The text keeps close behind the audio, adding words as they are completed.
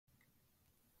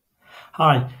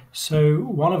Hi, so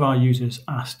one of our users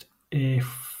asked if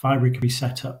Fibery could be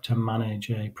set up to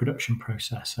manage a production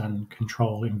process and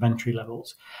control inventory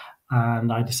levels.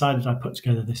 And I decided I'd put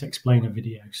together this explainer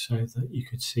video so that you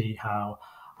could see how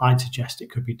I'd suggest it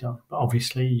could be done. But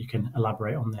obviously you can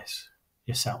elaborate on this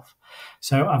yourself.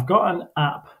 So I've got an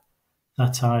app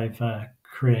that I've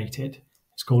created.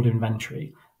 It's called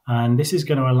Inventory. And this is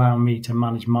going to allow me to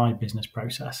manage my business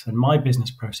process. And my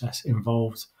business process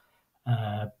involves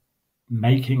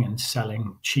making and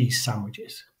selling cheese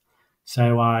sandwiches.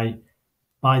 So I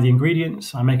buy the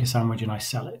ingredients, I make a sandwich and I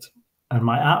sell it. And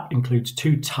my app includes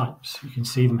two types. You can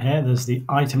see them here. There's the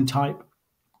item type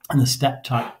and the step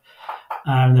type.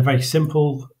 They're very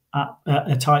simple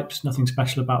types, nothing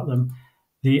special about them.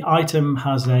 The item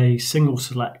has a single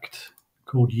select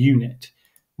called unit,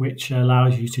 which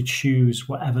allows you to choose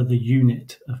whatever the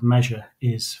unit of measure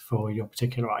is for your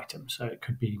particular item. So it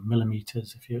could be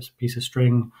millimeters if it's a piece of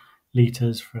string,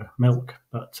 litres for milk,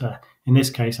 but in this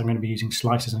case I'm going to be using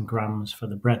slices and grams for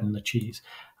the bread and the cheese.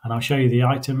 And I'll show you the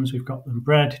items. We've got them: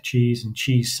 bread, cheese and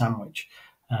cheese sandwich.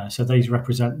 So these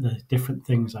represent the different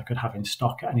things I could have in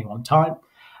stock at any one time.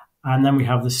 And then we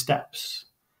have the steps.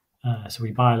 So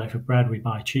we buy a loaf of bread, we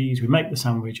buy cheese, we make the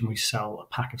sandwich and we sell a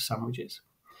pack of sandwiches.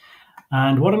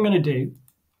 And what I'm going to do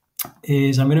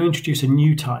is I'm going to introduce a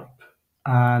new type,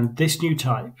 and this new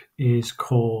type is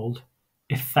called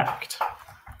effect.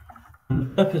 And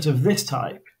the purpose of this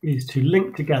type is to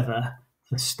link together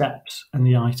the steps and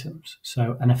the items.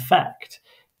 So an effect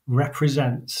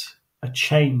represents a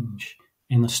change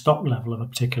in the stock level of a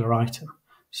particular item,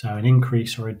 so an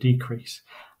increase or a decrease.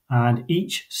 And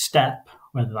each step,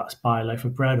 whether that's buy a loaf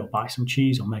of bread or buy some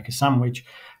cheese or make a sandwich,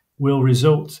 will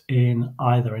result in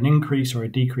either an increase or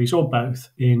a decrease or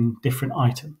both in different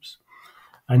items.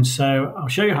 And so I'll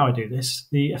show you how I do this.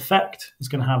 The effect is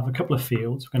going to have a couple of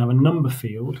fields. We're going to have a number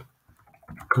field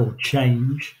called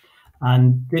change,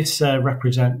 and this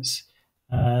represents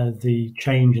the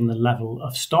change in the level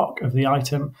of stock of the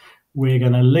item. We're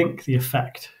going to link the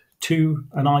effect to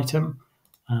an item,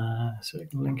 so we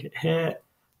can link it here,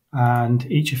 and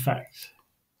each effect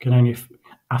can only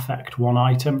affect one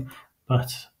item,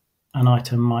 but an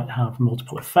item might have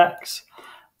multiple effects.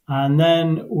 And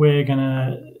then we're going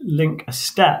to link a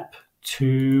step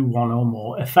to one or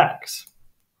more effects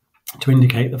to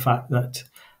indicate the fact that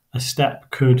a step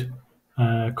could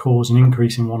cause an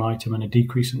increase in one item and a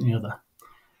decrease in the other.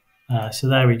 So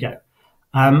there we go.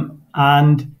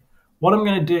 And what I'm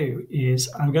going to do is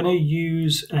I'm going to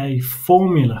use a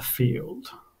formula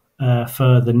field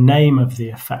for the name of the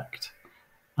effect.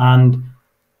 And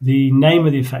the name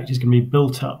of the effect is going to be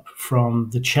built up from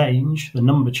the change, the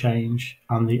number change,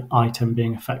 and the item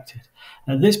being affected.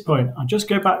 At this point, I'll just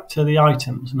go back to the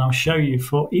items and I'll show you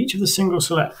for each of the single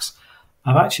selects,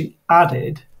 I've actually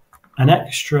added an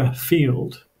extra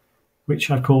field,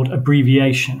 which I've called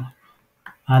abbreviation.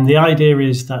 And the idea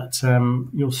is that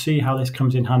you'll see how this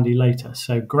comes in handy later.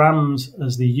 So grams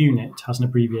as the unit has an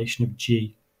abbreviation of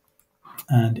G,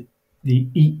 and the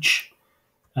each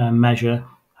measure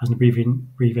has an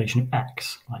abbreviation of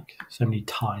X, like so many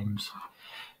times.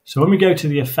 So when we go to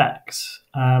the effects,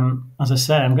 as I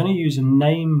say, I'm going to use a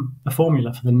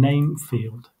formula for the name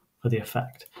field for the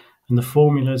effect. And the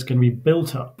formula is going to be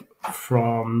built up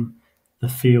from the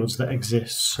fields that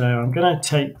exist. So I'm going to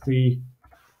take the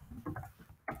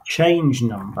change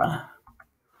number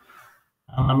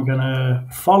and I'm going to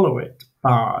follow it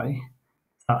by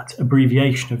that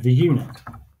abbreviation of the unit.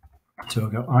 So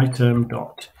we'll go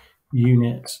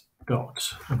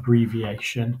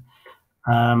item.unit.abbreviation,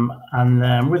 and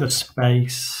then with a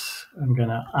space I'm going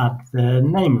to add the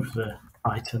name of the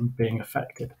item being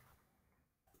affected.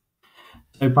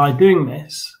 So by doing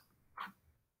this,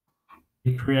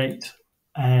 we create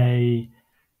a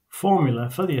formula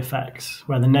for the effects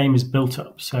where the name is built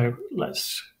up. So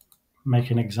let's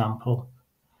make an example: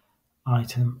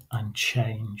 item and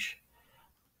change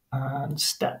and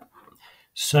step.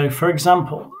 So for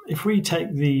example, if we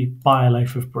take the buy a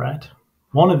loaf of bread,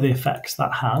 one of the effects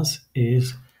that has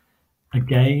is a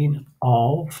gain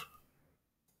of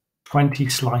 20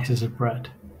 slices of bread.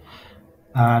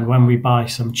 And when we buy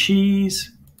some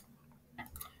cheese,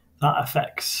 that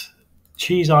affects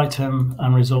cheese item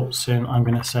and results in, I'm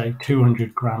going to say,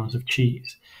 200 grams of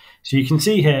cheese. So you can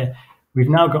see here, we've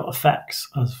now got effects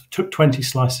of took 20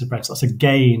 slices of bread. So that's a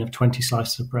gain of 20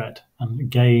 slices of bread and a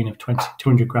gain of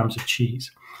 200 grams of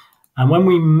cheese. And when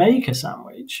we make a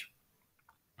sandwich,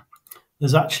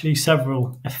 there's actually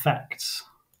several effects.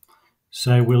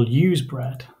 So we'll use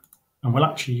bread and we'll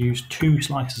actually use 2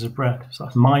 slices of bread. So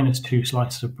that's minus 2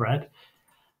 slices of bread.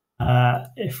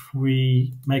 If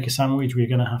we make a sandwich, we're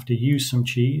going to have to use some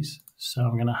cheese. So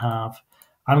I'm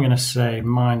going to say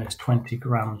minus 20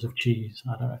 grams of cheese.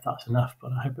 I don't know if that's enough,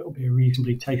 but I hope it'll be a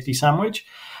reasonably tasty sandwich.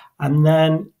 And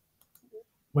then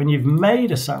when you've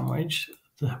made a sandwich,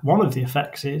 one of the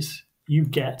effects is you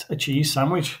get a cheese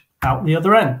sandwich out the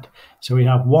other end. So we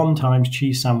have 1 times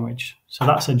cheese sandwich. So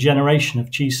that's a generation of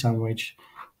cheese sandwich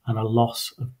and a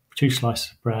loss of 2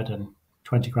 slices of bread and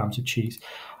 20 grams of cheese.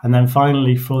 And then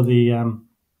finally, for the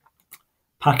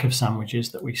pack of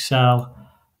sandwiches that we sell,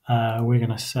 we're going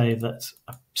to say that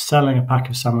selling a pack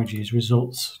of sandwiches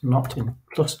results not in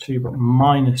 +2 but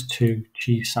 -2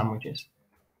 cheese sandwiches.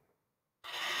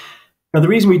 Now, the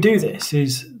reason we do this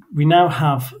is we now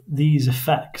have these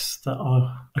effects that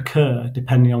occur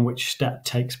depending on which step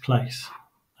takes place.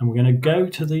 And we're going to go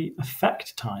to the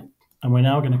effect type, and we're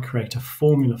now going to create a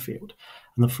formula field.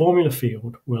 And the formula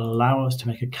field will allow us to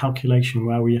make a calculation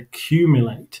where we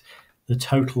accumulate the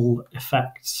total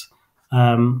effects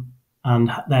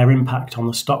and their impact on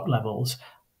the stock levels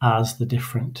as the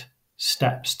different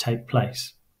steps take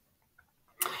place.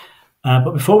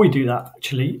 But before we do that,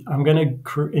 actually, I'm going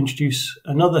to introduce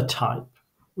another type,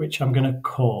 which I'm going to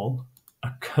call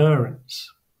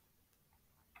occurrence.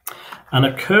 An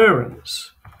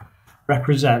occurrence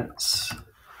represents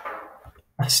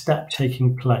a step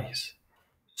taking place.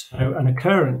 So an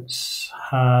occurrence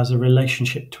has a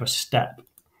relationship to a step.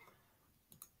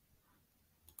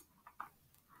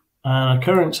 An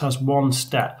occurrence has 1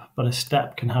 step, but a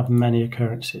step can have many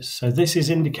occurrences. So this is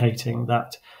indicating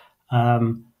that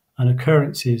an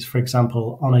occurrence is, for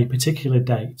example, on a particular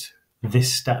date,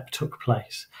 this step took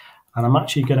place. And I'm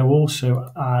actually going to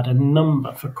also add a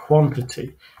number for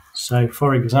quantity. So,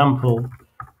 for example,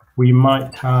 we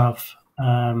might have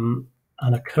an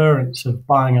occurrence of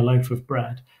buying a loaf of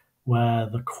bread where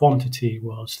the quantity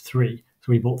was 3.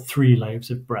 So we bought 3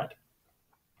 loaves of bread.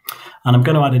 And I'm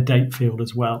going to add a date field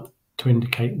as well to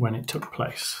indicate when it took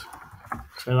place.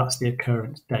 So that's the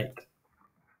occurrence date.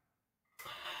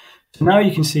 So now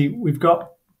you can see we've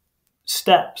got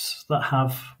steps that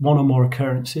have 1 or more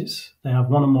occurrences. They have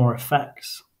 1 or more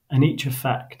effects, and each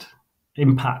effect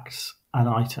impacts an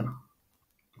item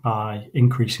by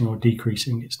increasing or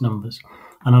decreasing its numbers.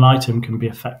 And an item can be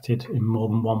affected in more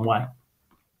than 1 way.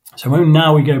 So when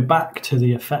now we go back to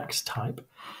the effects type,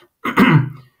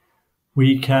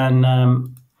 we can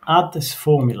add this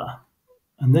formula,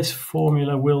 and this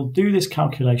formula will do this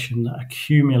calculation that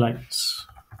accumulates.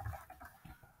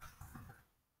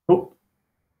 Oh.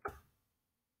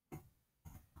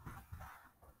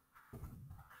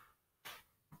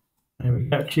 There we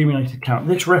go, accumulated count.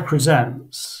 This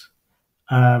represents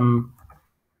the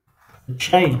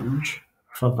change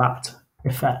for that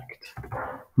effect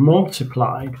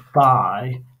multiplied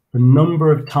by the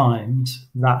number of times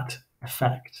that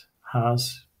effect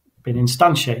has been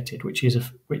instantiated, which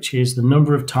is the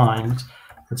number of times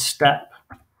the step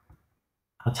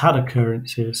has had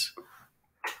occurrences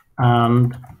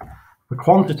and the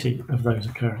quantity of those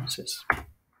occurrences.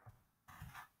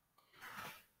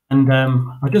 And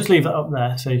I'll just leave that up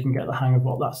there so you can get the hang of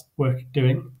what that's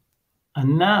doing.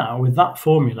 And now with that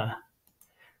formula,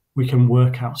 we can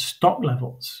work out stock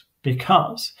levels,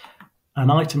 because an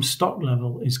item stock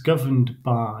level is governed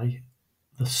by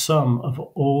the sum of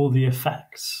all the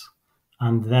effects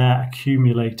and their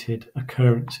accumulated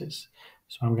occurrences.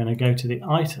 So I'm going to go to the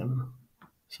item.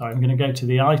 So I'm going to go to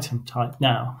the item type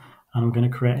now, and I'm going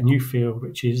to create a new field,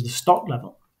 which is the stock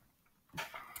level.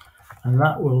 And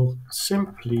that will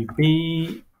simply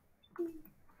be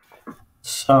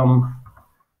sum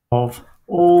of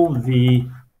all the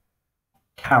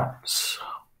counts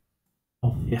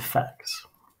of the effects.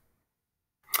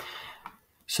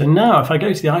 So now if I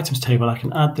go to the items table, I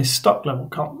can add this stock level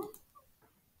column.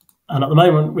 And at the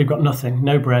moment, we've got nothing,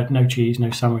 no bread, no cheese,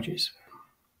 no sandwiches.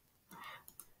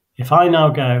 If I now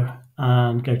go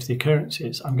to the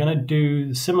occurrences, I'm going to do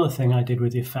the similar thing I did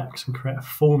with the effects and create a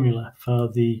formula for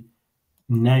the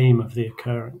name of the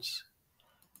occurrence.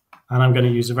 And I'm going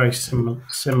to use a very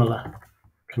similar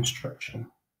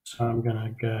construction. So I'm going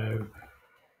to go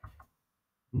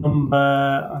number,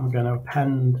 I'm going to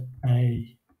append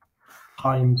a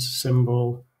times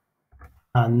symbol,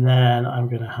 and then I'm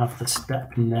going to have the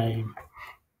step name.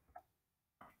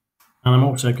 And I'm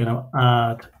also going to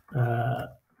add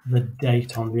the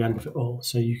date on the end of it all,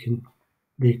 so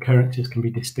the occurrences can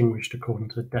be distinguished according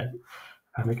to the date.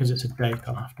 And because it's a date,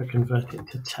 I'll have to convert it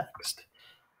into text.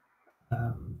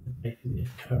 The date of the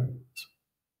occurrence.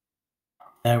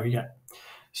 There we go.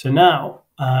 So now,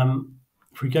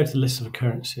 if we go to the list of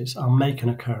occurrences, I'll make an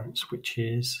occurrence, which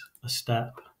is a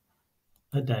step,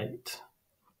 a date,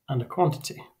 and a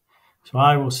quantity. So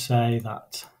I will say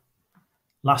that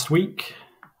last week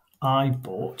I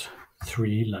bought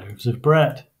 3 loaves of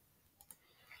bread.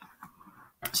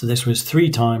 So this was 3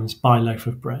 times by loaf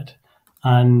of bread.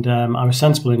 And I was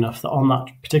sensible enough that on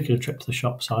that particular trip to the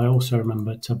shops, I also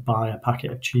remembered to buy a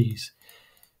packet of cheese.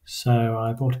 So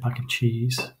I bought a pack of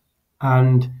cheese.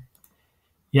 And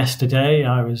yesterday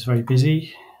I was very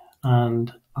busy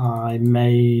and I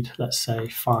made, let's say,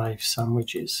 5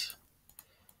 sandwiches.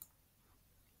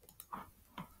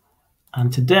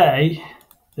 And today,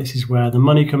 this is where the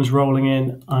money comes rolling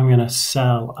in. I'm going to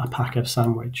sell a pack of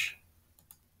sandwiches.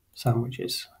 I'm going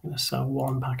to sell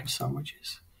 1 pack of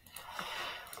sandwiches.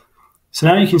 So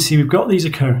now you can see we've got these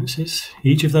occurrences.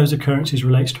 Each of those occurrences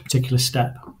relates to a particular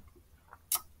step.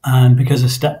 And because a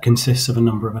step consists of a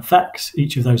number of effects,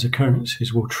 each of those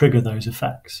occurrences will trigger those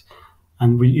effects.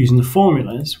 And we're using the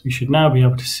formulas, we should now be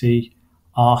able to see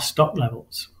our stock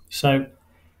levels. So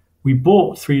we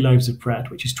bought 3 loaves of bread,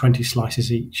 which is 20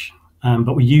 slices each,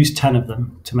 but we used 10 of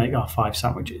them to make our 5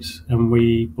 sandwiches. And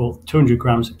we bought 200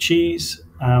 grams of cheese,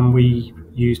 and we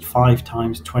used 5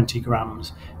 times 20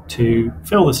 grams to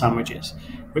fill the sandwiches,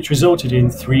 which resulted in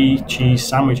 3 cheese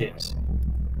sandwiches.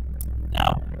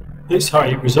 Now,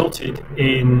 it resulted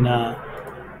in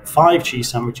 5 cheese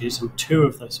sandwiches, and 2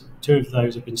 of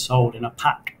those have been sold in a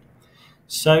pack.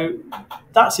 So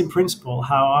that's in principle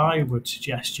how I would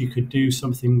suggest you could do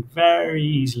something very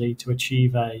easily to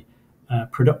achieve a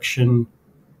production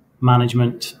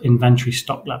management inventory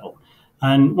stock level.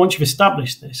 And once you've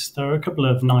established this, there are a couple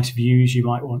of nice views you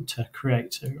might want to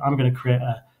create. So I'm going to create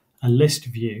a list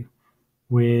view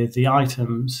with the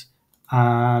items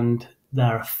and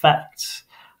their effects.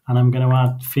 And I'm going to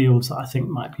add fields that I think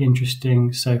might be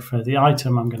interesting. So for the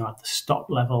item, I'm going to add the stock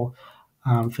level.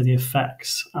 For the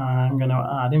effects, I'm going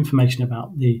to add information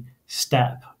about the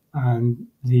step and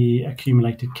the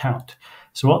accumulated count.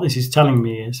 So what this is telling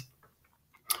me is,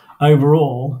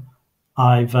 overall,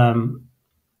 I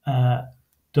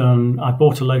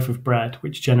bought a loaf of bread,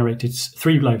 which generated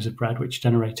 3 loaves of bread, which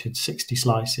generated 60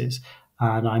 slices,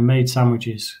 and I made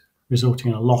sandwiches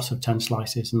resulting in a loss of 10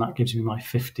 slices, and that gives me my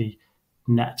 50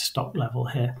 net stock level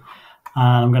here.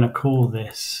 And I'm going to call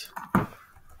this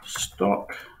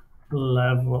stock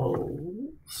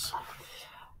levels.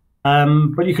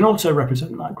 But you can also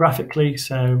represent that graphically.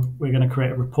 So we're going to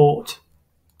create a report.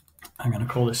 I'm going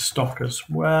to call this stock as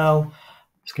well.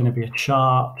 It's going to be a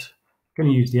chart. I'm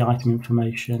going to use the item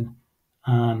information.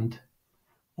 And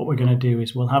what we're going to do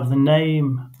is we'll have the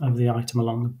name of the item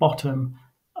along the bottom,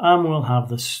 and we'll have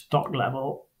the stock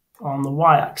level on the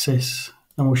y-axis,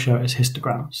 and we'll show it as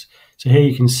histograms. So here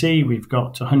you can see we've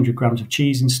got 100 grams of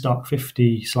cheese in stock,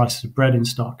 50 slices of bread in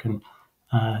stock, and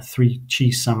 3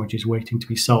 cheese sandwiches waiting to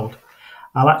be sold.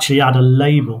 I'll actually add a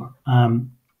label.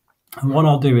 And what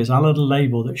I'll do is I'll add a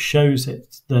label that shows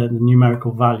it the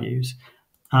numerical values.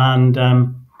 And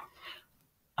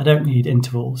I don't need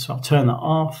intervals, so I'll turn that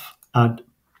off. And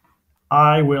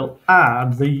I will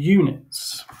add the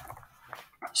units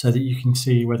so that you can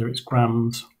see whether it's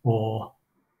grams or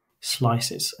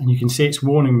slices. And you can see it's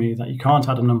warning me that you can't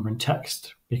add a number in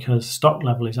text because stock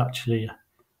level is actually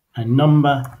a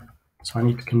number. So I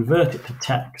need to convert it to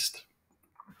text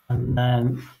and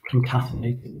then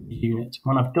concatenate the units.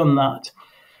 When I've done that,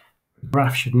 the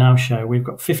graph should now show we've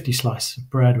got 50 slices of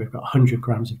bread, we've got 100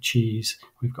 grams of cheese,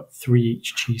 we've got 3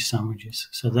 each cheese sandwiches.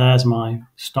 So there's my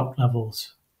stock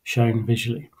levels shown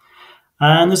visually.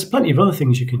 And there's plenty of other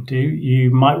things you can do. You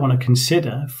might want to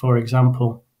consider, for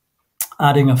example,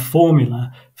 adding a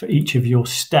formula for each of your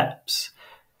steps.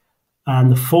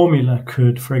 And the formula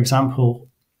could, for example,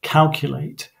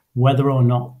 calculate whether or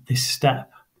not this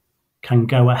step can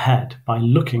go ahead by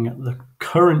looking at the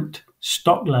current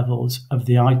stock levels of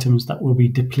the items that will be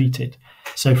depleted.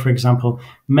 So, for example,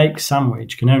 make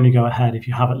sandwich can only go ahead if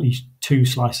you have at least 2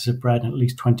 slices of bread and at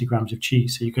least 20 grams of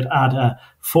cheese. So you could add a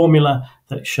formula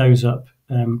that shows up,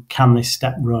 can this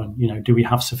step run? You know, do we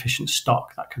have sufficient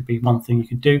stock? That could be one thing you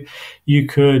could do. You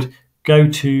could go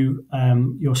to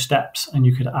your steps and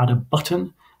you could add a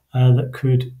button that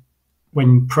could,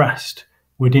 when pressed,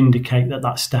 would indicate that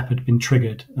that step had been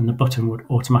triggered, and the button would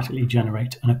automatically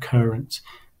generate an occurrence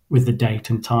with the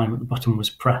date and time that the button was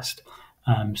pressed.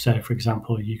 So, for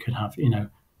example, you could have,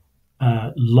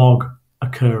 log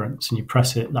occurrence, and you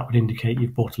press it, that would indicate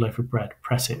you've bought a loaf of bread.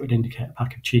 Press it, would indicate a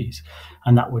pack of cheese,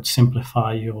 and that would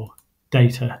simplify your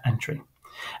data entry.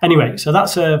 Anyway, so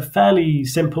that's a fairly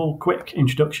simple, quick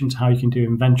introduction to how you can do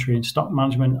inventory and stock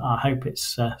management. I hope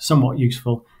it's somewhat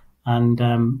useful,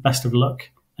 and best of luck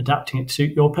adapting it to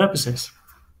suit your purposes.